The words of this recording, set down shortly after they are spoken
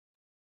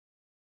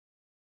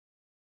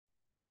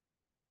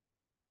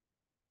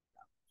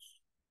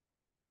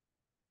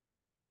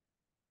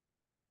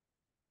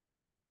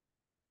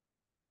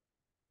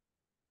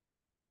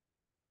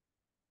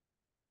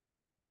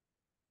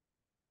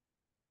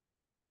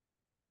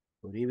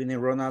Good evening,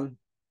 Ronald.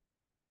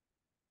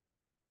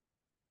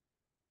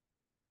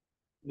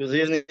 Good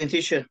evening,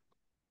 teacher.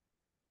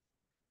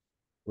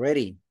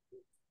 Ready?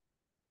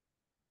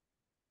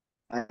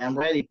 I am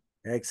ready.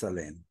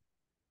 Excellent.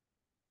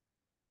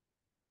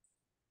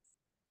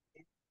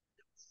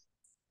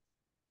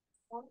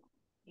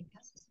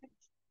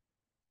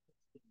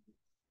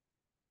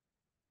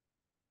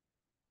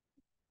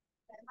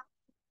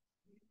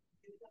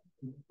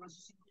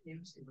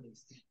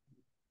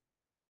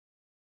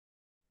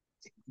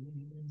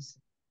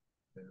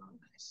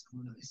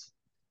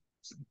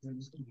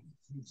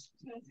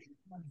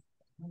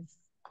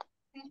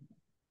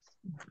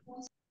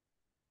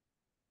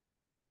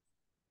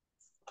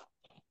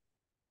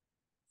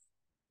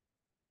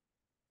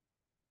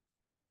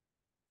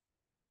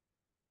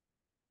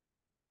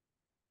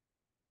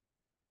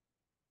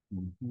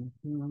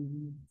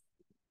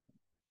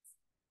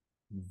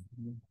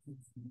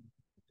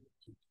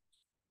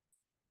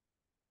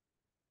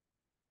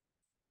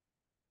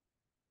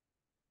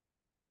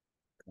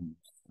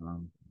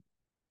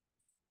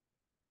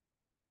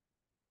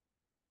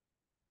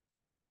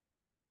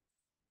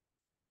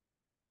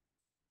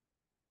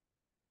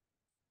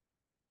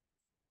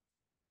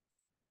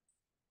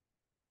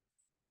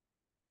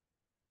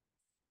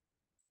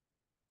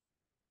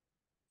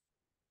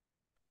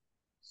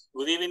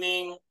 Good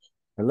evening.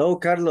 Hello,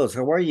 Carlos.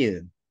 How are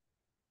you?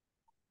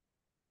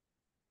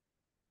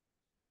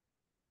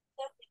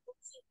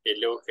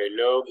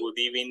 Hello. Good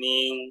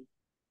evening.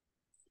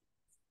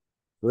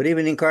 Good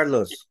evening,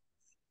 Carlos.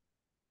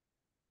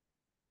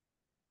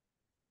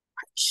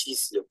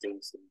 Chis, lo tengo.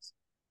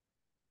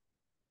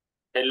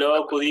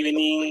 Hello, good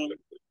evening.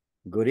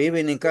 Good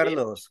evening,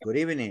 Carlos. Good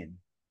evening.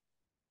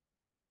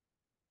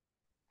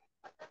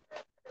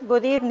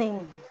 Good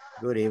evening.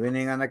 Good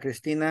evening, Ana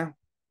Cristina.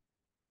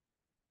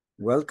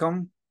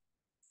 Welcome.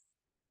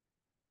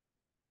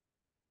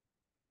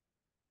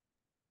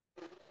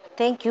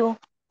 Thank you.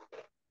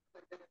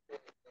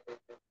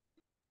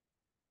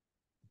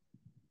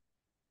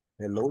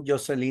 Hello,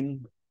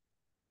 Jocelyn.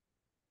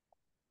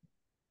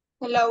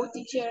 Hello,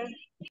 teacher.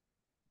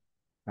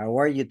 How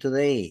are you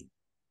today?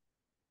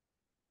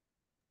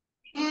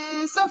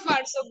 So far,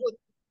 so good.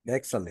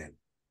 Excellent.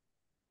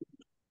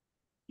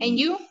 And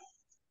you?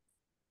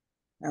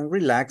 And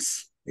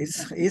relax.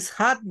 It's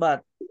hot,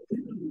 but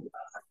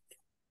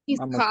It's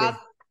I'm hot.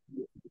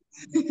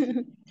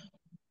 okay.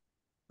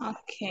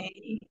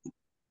 Okay.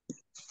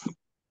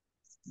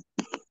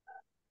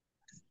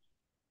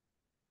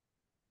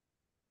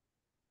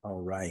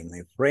 All right,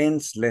 my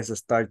friends, let's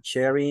start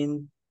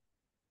sharing.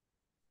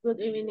 Good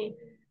evening.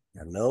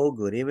 Hello,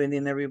 good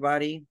evening,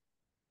 everybody.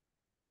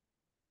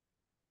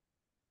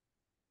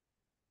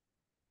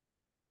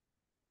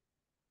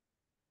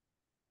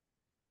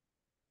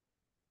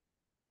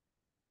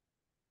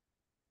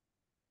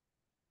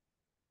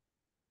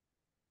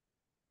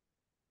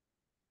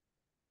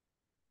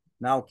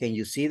 Now, can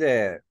you see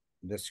the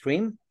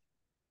screen?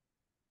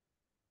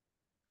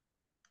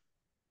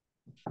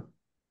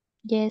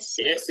 Yes.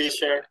 Yes,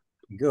 teacher.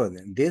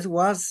 Good. This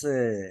was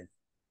the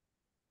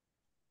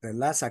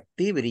last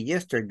activity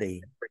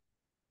yesterday,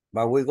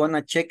 but we're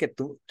gonna check it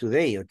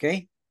today,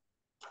 okay?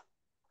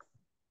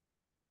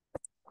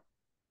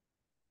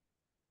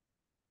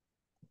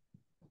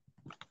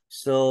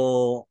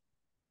 So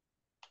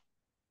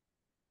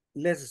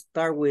let's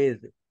start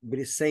with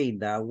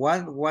Briseida.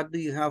 What do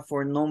you have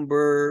for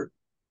number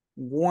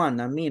one?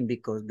 I mean,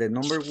 because the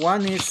number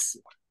one is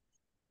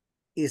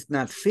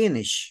not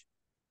finished.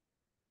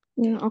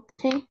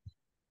 Okay.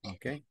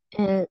 Okay.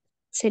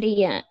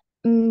 Sería,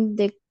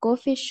 the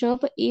coffee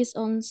shop is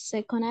on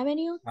Second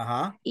Avenue.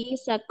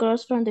 Is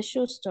across from the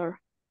shoe store.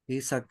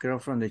 It's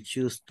across from the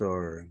shoe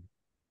store.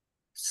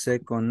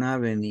 Second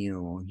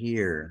Avenue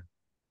here.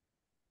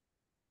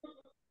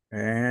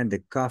 And the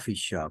coffee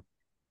shop.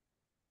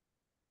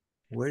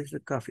 Where's the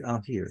coffee?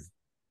 Out here.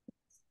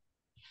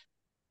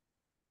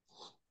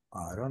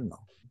 I don't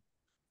know.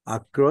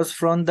 Across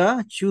from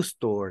the shoe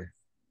store.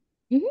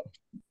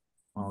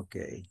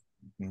 Okay.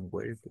 And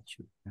where is the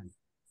shoe?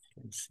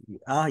 Let's see.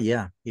 Ah,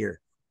 yeah,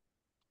 here.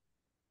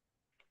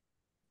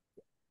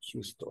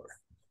 Shoe store.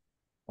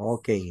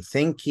 Okay,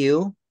 thank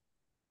you.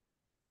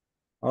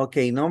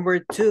 Okay, number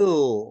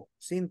two,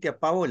 Cynthia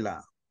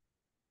Paola.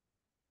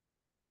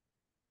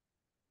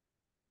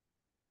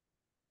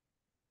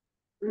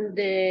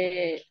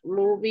 The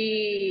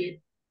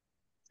movie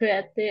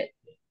theater,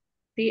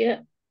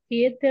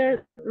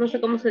 no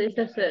sé cómo se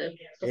dice ese,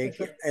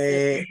 profesor.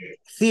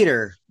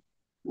 Theater.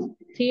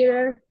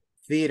 Theater.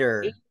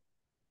 Theater.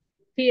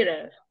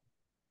 Theater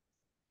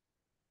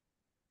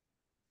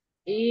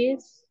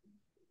is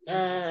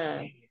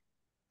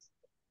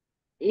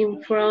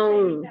in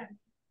front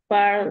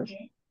part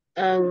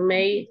and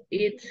made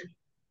it.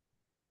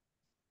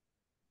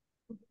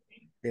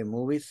 The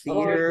movie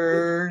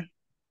theater.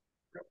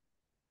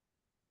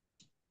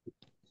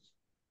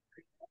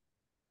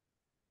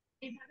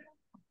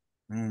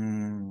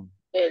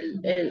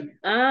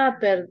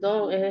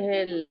 Perdón,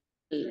 es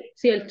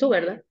sí, el 2,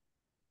 ¿verdad?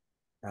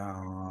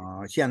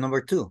 Yeah,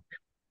 number two.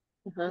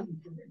 Ajá.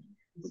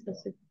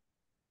 Entonces,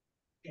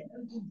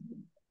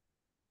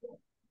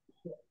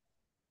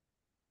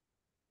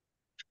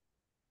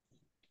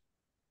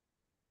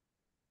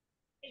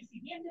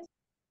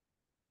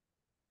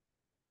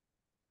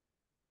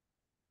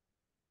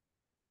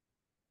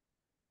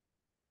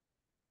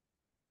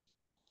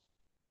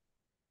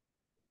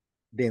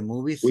 The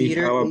movie We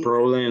theater. have a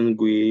problem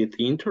with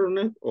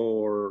internet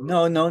or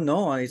No,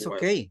 it's what?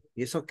 okay.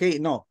 It's okay.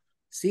 No,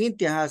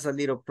 Cynthia has a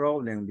little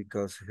problem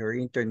because her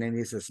internet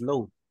is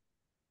slow.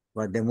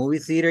 But the movie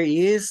theater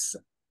is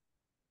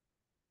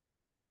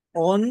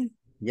on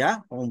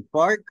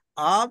Park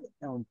Ave,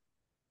 on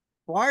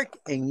Park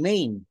en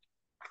Main.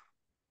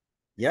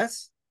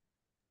 Yes?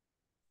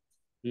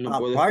 No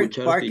puedo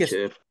escuchar,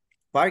 teacher.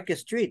 Park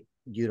Street.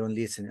 You don't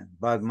listen,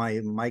 but my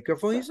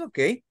microphone is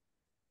okay.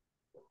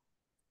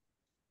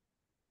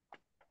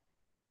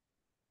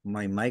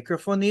 My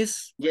microphone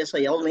is... Yes,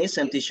 I all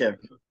listen, teacher.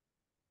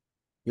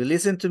 You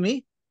listen to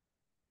me?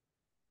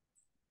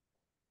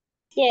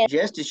 Yes.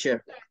 Yes,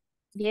 teacher.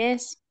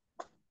 Yes.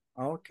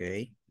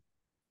 Okay.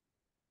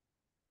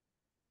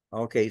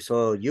 Okay,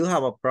 so you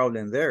have a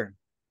problem there.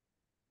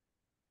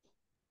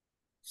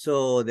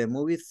 So the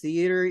movie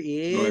theater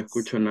is... No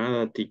escucho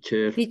nada,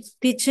 teacher.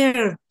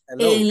 Teacher,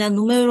 Hello. en la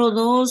número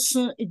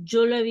 2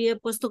 yo le había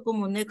puesto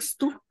como next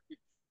to.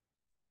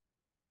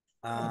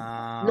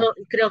 no,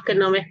 creo que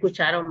no me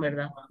escucharon,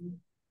 ¿verdad?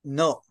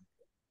 No.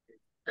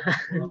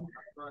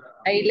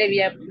 Ahí le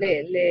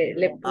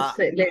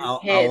puse, le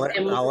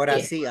dije, Ahora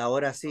sí,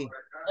 ahora sí.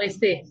 Pues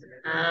sí.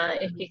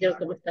 Es que creo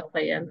que me está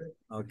fallando.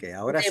 Ok,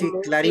 ahora The sí,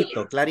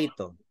 movie-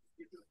 clarito.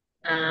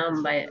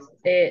 Vaya.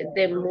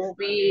 The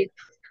movie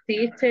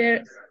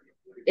theater.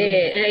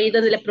 Ahí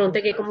donde le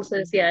pregunté que cómo se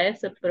decía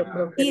eso, pero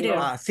creo que Theater.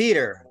 no.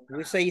 Theater.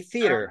 We say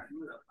theater.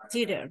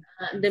 Theater.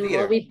 The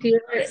Theater. movie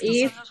theater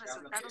is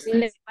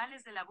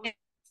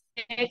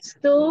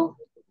next to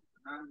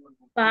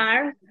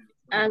Park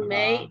and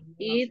May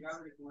it,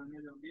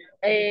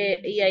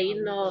 y ahí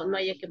no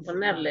hay que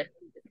ponerle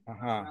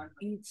Ajá.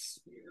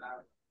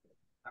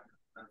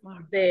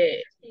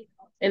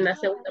 en la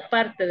segunda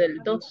parte del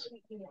 2,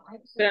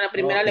 pero en la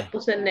primera le Okay.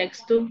 puse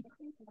next to.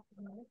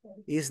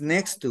 Is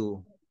next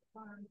to.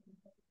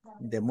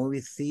 The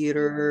movie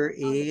theater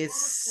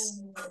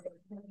is...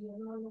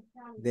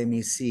 Let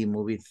me see,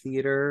 movie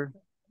theater.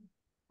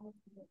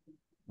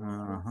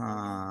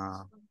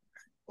 Ajá.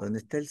 ¿Dónde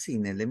está el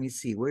cine? Let me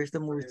see, where's the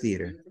movie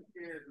theater?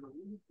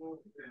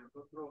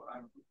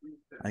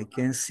 I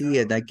can see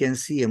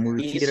it,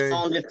 movie It's theater.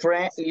 on the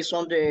front, it's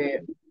on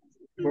the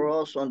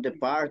cross on the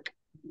park.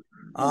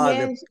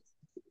 Yes.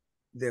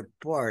 The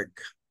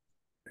park.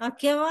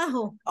 Aquí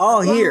abajo.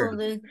 Oh, Abajo here.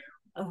 de-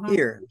 ajá.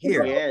 Here.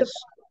 Yes.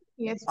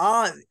 Yes.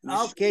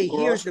 Okay,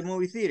 here's Cross. the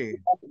movie theater.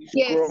 It's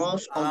Yes.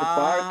 cross on the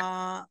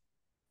park.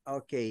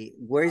 Okay,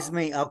 where's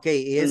Main?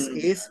 Okay, is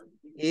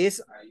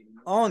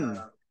on.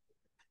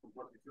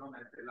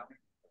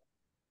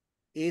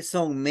 Is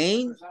on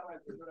Main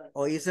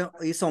or is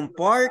on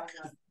Park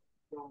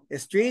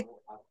Street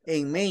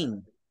in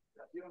Main.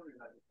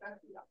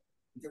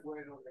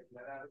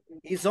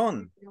 Is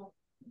on.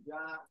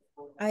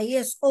 Ahí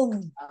es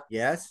on.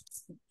 Yes.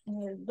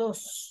 En el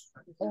 2.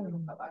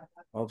 On.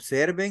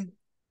 Observen.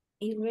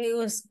 Y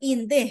luego es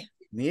in the.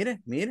 Mire.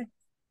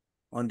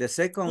 On the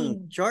second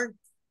In. chart.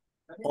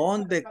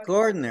 On the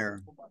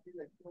corner.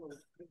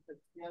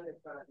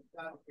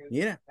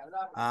 Mira.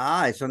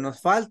 Eso nos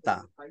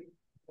falta.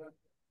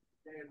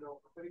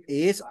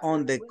 Is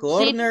on the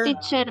corner. Sí,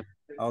 teacher.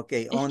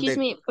 Okay, on Excuse the...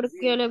 me, porque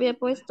yo le había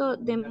puesto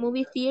the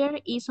movie theater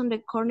is on the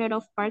corner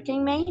of Park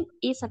and Main,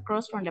 is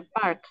across from the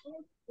park.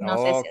 No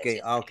sé si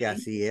así Okay,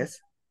 así es.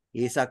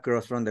 Is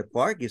across from the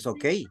park, is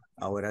okay.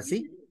 Ahora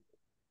sí.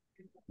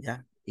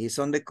 Ya. Is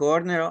on the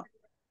corner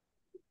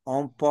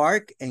on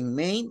Park and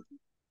Main,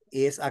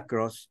 is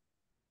across.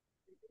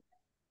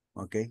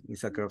 Okay,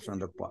 is across from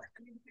the park.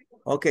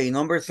 Okay,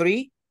 number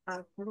 3.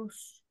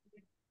 Across.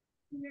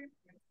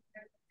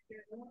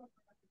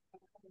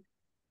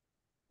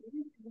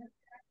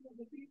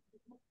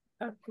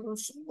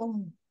 Across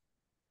on.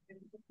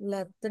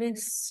 La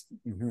 3.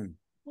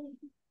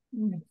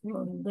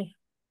 ¿Dónde?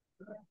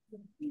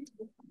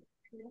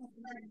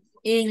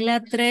 En la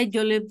 3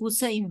 yo le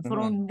puse in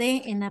front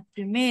de en la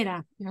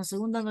primera. En la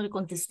segunda no le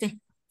contesté.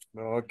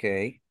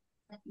 Okay.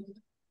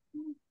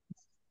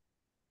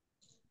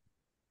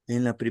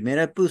 En la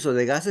primera puso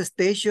the gas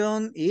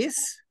station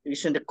is...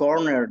 It's in the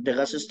corner. The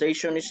gas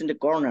station is in the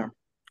corner.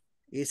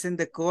 Is in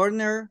the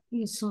corner.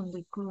 Is on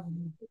the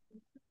corner.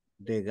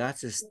 The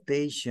gas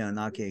station.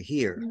 Okay,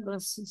 here.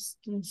 Gas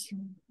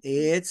station.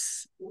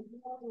 It's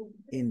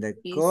in the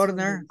Is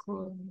corner.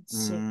 on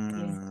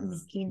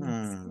the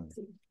corner.